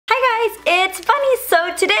guys, it's Bunny.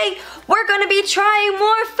 So today we're gonna be trying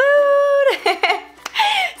more food.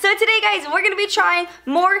 So today guys, we're gonna be trying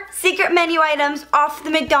more secret menu items off the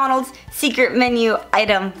McDonald's secret menu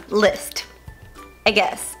item list, I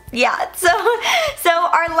guess. Yeah, so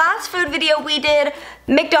our last food video we did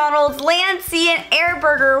McDonald's Land, Sea, and Air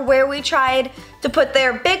Burger, where we tried to put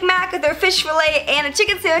their Big Mac, their fish fillet, and a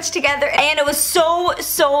chicken sandwich together, and it was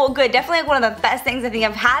so good. Definitely one of the best things I think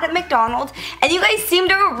I've had at McDonald's, and you guys seemed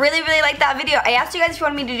to really like that video. I asked you guys if you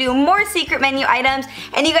wanted me to do more secret menu items,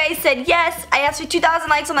 and you guys said yes. I asked for 2,000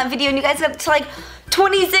 likes on that video, and you guys got to like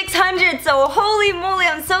 2,600, so holy moly,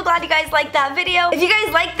 I'm so glad you guys liked that video. If you guys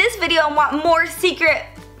like this video and want more secret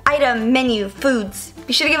item menu foods,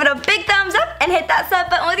 be sure to give it a big thumbs up and hit that sub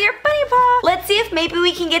button with your bunny paw. Let's see if maybe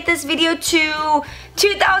we can get this video to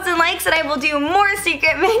 2,000 likes and I will do more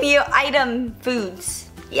secret menu item foods.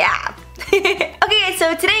 Yeah. Okay guys,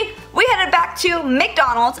 so today we headed back to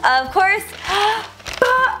McDonald's, of course.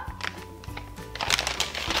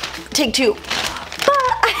 Take two.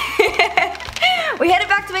 We headed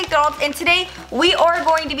back to McDonald's, and today we are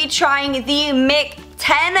going to be trying the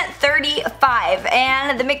Mc1035,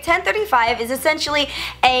 and the Mc1035 is essentially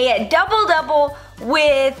a double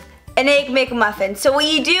with an Egg McMuffin. So what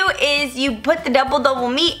you do is you put the double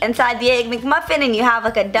meat inside the Egg McMuffin and you have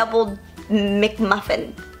like a double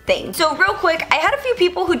McMuffin thing. So real quick, I had a few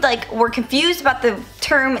people who were confused about the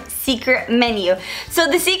term secret menu. So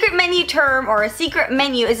the secret menu term, or a secret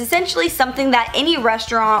menu, is essentially something that any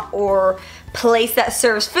restaurant or place that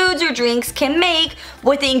serves foods or drinks can make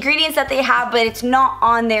with the ingredients that they have, but it's not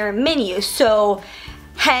on their menu. So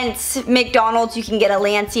hence McDonald's, you can get a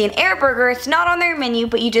Land, Sea, and Air Burger. It's not on their menu,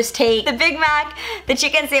 but you just take the Big Mac, the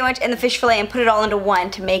chicken sandwich, and the fish fillet and put it all into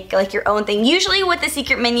one to make like your own thing. Usually with the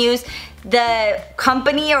secret menus, the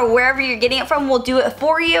company or wherever you're getting it from will do it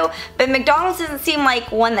for you, but McDonald's doesn't seem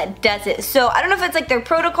like one that does it. So I don't know if it's like their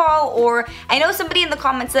protocol, or I know somebody in the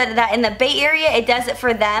comments said that in the Bay Area it does it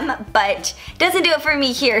for them, but it doesn't do it for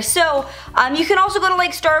me here. So you can also go to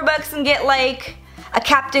like Starbucks and get like a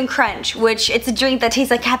Captain Crunch, which it's a drink that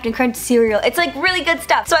tastes like Captain Crunch cereal. It's like really good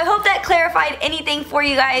stuff. So I hope that clarified anything for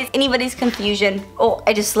you guys, anybody's confusion. Oh,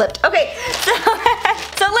 I just slipped. Okay, so,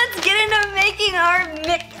 so let's get into making our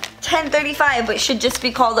Mc1035, but it should just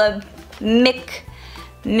be called a McDouble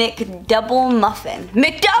Muffin.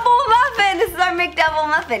 McDouble Muffin! This is our McDouble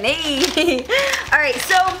Muffin, hey! Alright,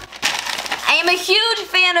 so I am a huge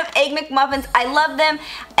fan of Egg McMuffins. I love them.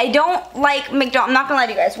 I don't like McDonald's. I'm not gonna lie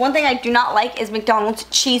to you guys. One thing I do not like is McDonald's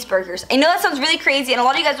cheeseburgers. I know that sounds really crazy, and a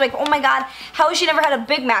lot of you guys are like, oh my god, how has she never had a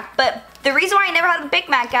Big Mac? But the reason why I never had a Big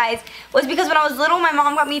Mac, guys, was because when I was little, my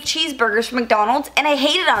mom got me cheeseburgers from McDonald's, and I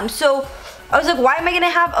hated them. So I was like, why am I gonna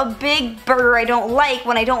have a big burger I don't like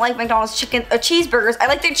when I don't like McDonald's cheeseburgers? I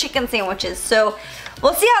like their chicken sandwiches. So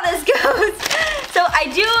we'll see how this goes. So I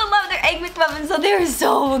do love their Egg McMuffins, so they're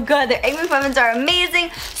so good. Their Egg McMuffins are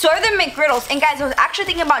amazing. So are their McGriddles. And guys, I was actually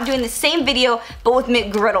thinking about doing the same video, but with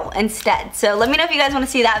McGriddle instead. So let me know if you guys want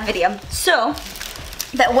to see that video. So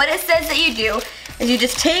what it says that you do is you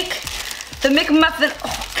just take the McMuffin.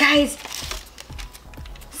 Oh guys,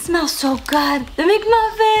 it smells so good. The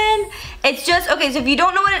McMuffin. It's just, okay, so if you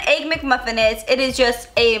don't know what an Egg McMuffin is, it is just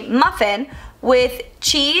a muffin with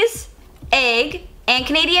cheese, egg, and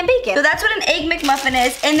Canadian bacon. So that's what an Egg McMuffin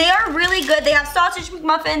is, and they are really good. They have sausage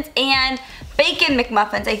McMuffins and bacon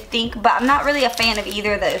McMuffins, I think, but I'm not really a fan of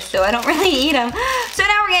either of those, so I don't really eat them. So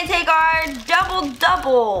now we're gonna take our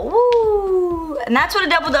double. Woo! And that's what a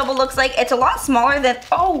double looks like. It's a lot smaller than,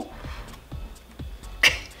 oh,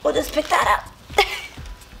 we'll just pick that up.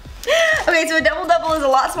 Okay, so a double is a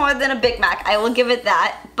lot smaller than a Big Mac. I will give it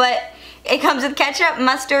that, but it comes with ketchup,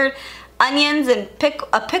 mustard, onions, and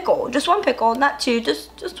a pickle. Just one pickle, not two,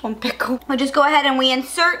 just one pickle. We'll just go ahead and we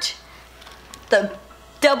insert the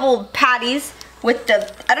double patties with the,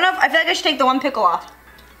 I don't know, I feel like I should take the one pickle off.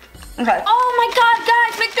 Okay. Oh my god,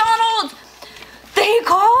 guys, McDonald's!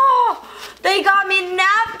 They got me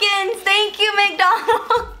napkins! Thank you,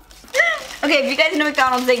 McDonald's! Okay, if you guys know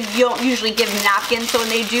McDonald's, they don't usually give napkins, so when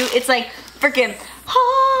they do, it's like freaking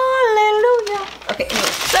hallelujah. Okay,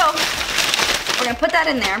 anyway, so we're gonna put that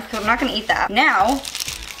in there because I'm not gonna eat that. Now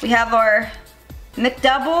we have our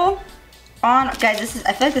McDouble on. Guys,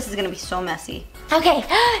 I feel like this is gonna be so messy. Okay,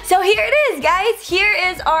 so here it is, guys. Here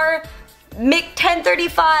is our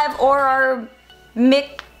Mc1035, or our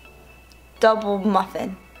McDouble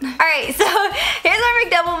Muffin. Alright, so here's our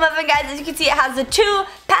McDouble Muffin, guys. As you can see, it has the two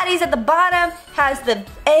patties at the bottom, has the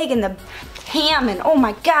egg and the ham, and oh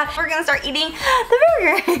my god, we're gonna start eating the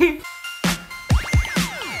burger.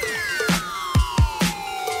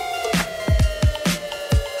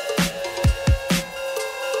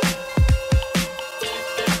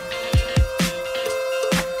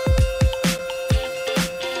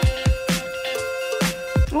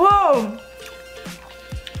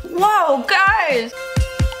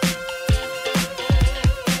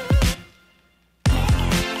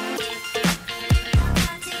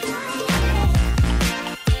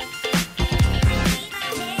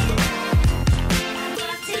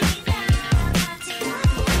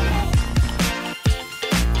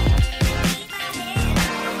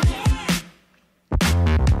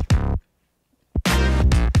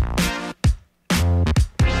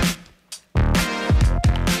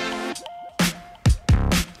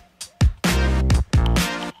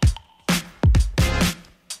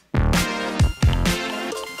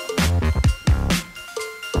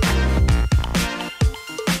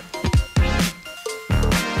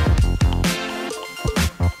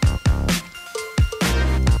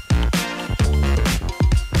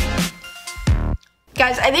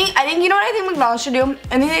 Guys, I think you know what I think McDonald's should do?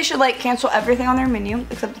 I think they should like cancel everything on their menu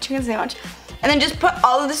except the chicken sandwich. And then just put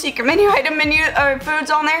all of the secret menu item foods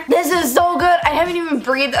on there. This is so good. I haven't even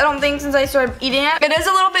breathed, I don't think, since I started eating it. It is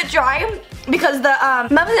a little bit dry because the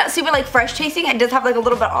muffin's not super like fresh tasting. It does have like a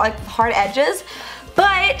little bit like hard edges,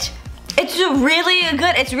 but it's really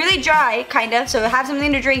good. It's really dry, kind of. So have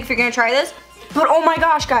something to drink if you're gonna try this. But oh my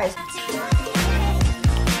gosh, guys.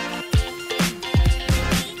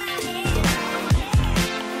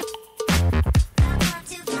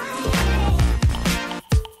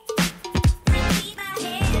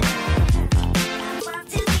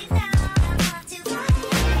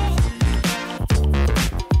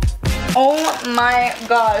 Oh my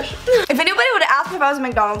gosh. If anybody would have asked me if I was a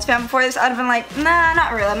McDonald's fan before this, I'd have been like, nah,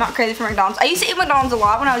 not really. I'm not crazy for McDonald's. I used to eat McDonald's a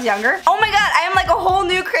lot when I was younger. Oh my god, I am like a whole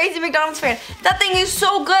new crazy McDonald's fan. That thing is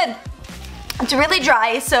so good. It's really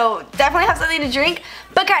dry, so definitely have something to drink.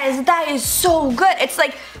 But guys, that is so good. It's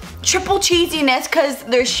like triple cheesiness because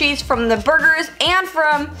there's cheese from the burgers and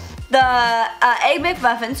from the Egg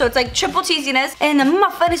McMuffin. So it's like triple cheesiness. And the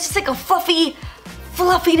muffin is just like a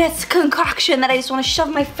fluffiness concoction that I just want to shove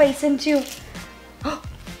my face into. 2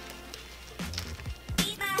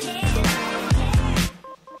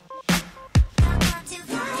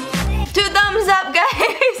 thumbs up,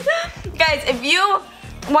 guys. Guys, if you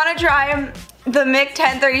want to try the Mc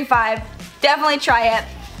 1035, definitely try it.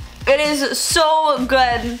 It is so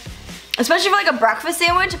good, especially for like a breakfast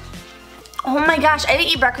sandwich. Oh my gosh, I didn't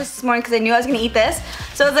eat breakfast this morning because I knew I was gonna eat this.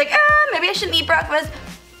 So I was like, maybe I shouldn't eat breakfast.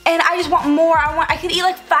 And I just want more. I could eat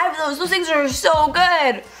like 5 of those. Those things are so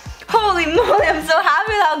good. Holy moly, I'm so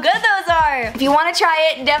happy with how good those are. If you want to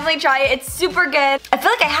try it, definitely try it. It's super good. I feel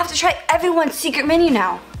like I have to try everyone's secret menu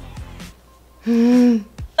now. I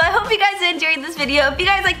hope you guys enjoyed this video. If you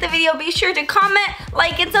guys liked the video, be sure to comment,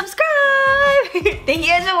 like, and subscribe. Thank you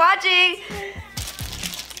guys for watching.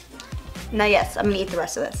 Now yes, I'm gonna eat the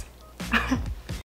rest of this.